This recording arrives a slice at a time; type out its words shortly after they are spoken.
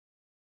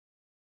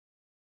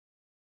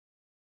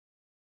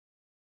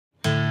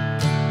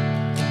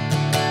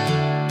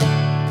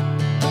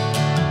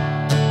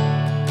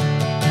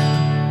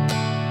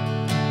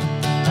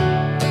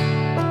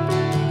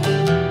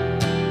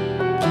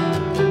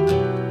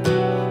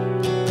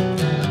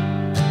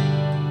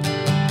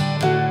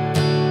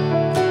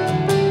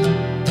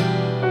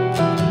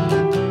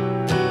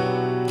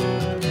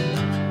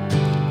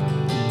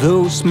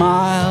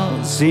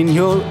smiles in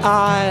your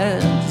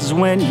eyes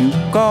when you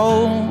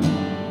go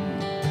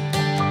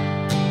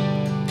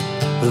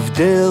have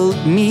dealt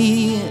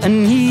me a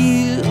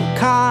new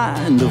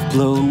kind of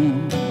blow.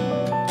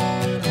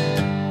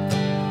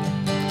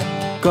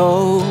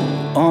 Go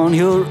on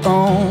your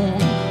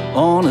own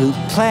on a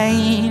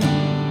plane,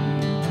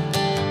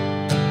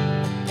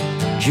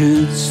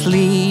 just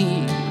leave.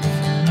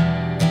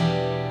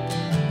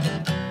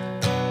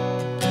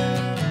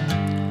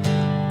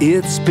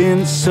 It's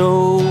been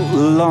so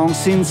long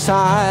since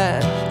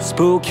I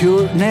spoke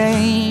your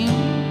name.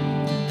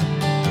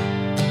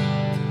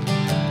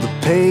 The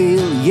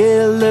pale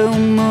yellow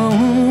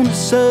moon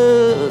is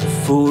up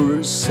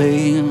for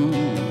sale.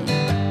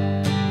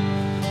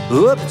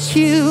 Oh, but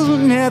you'll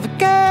never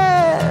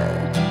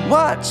get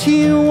what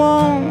you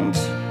want,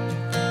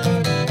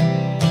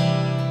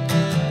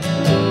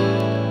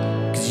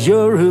 'cause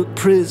you're a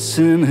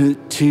prisoner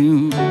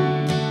too.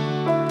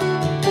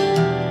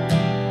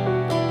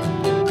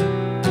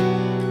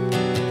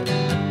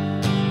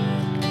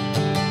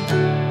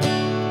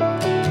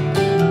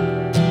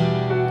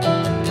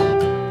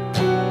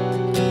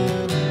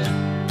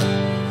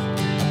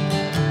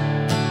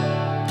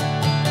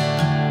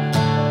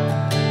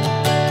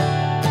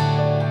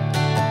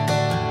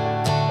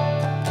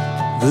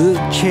 The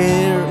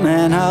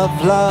chairman of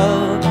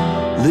love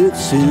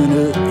lives in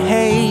a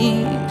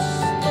haze,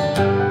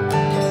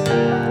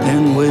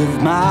 and with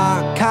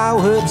my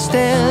coward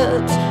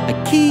steps I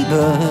keep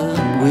up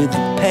with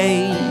the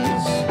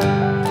pace.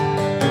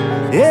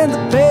 In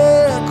the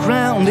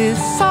background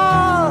is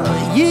all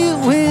you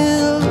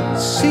will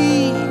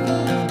see.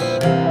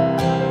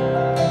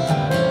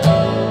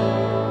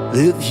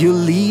 If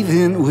you're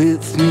leaving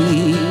with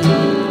me,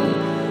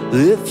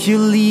 if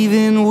you're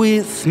leaving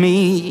with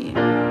me,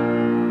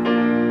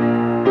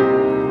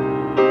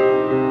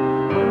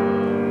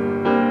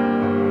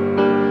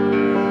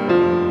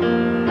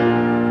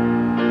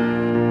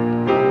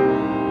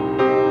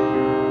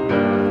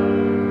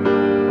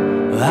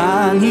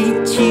 I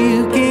need to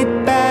get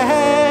back.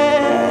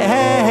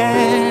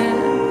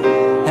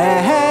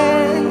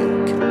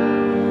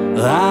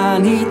 I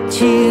need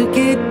to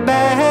get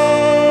back.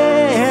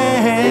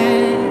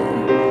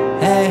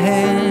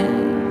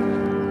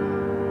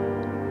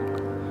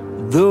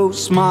 Those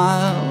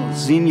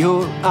smiles in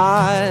your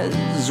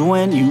eyes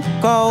when you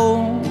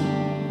go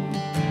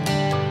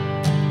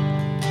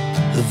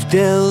have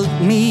dealt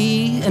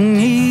me a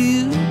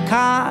new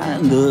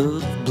kind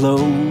of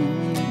blow.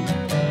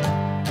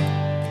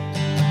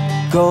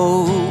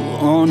 Go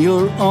on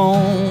your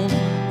own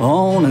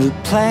on a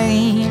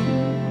plane,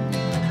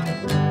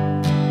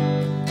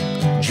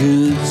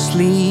 just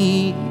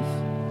leave.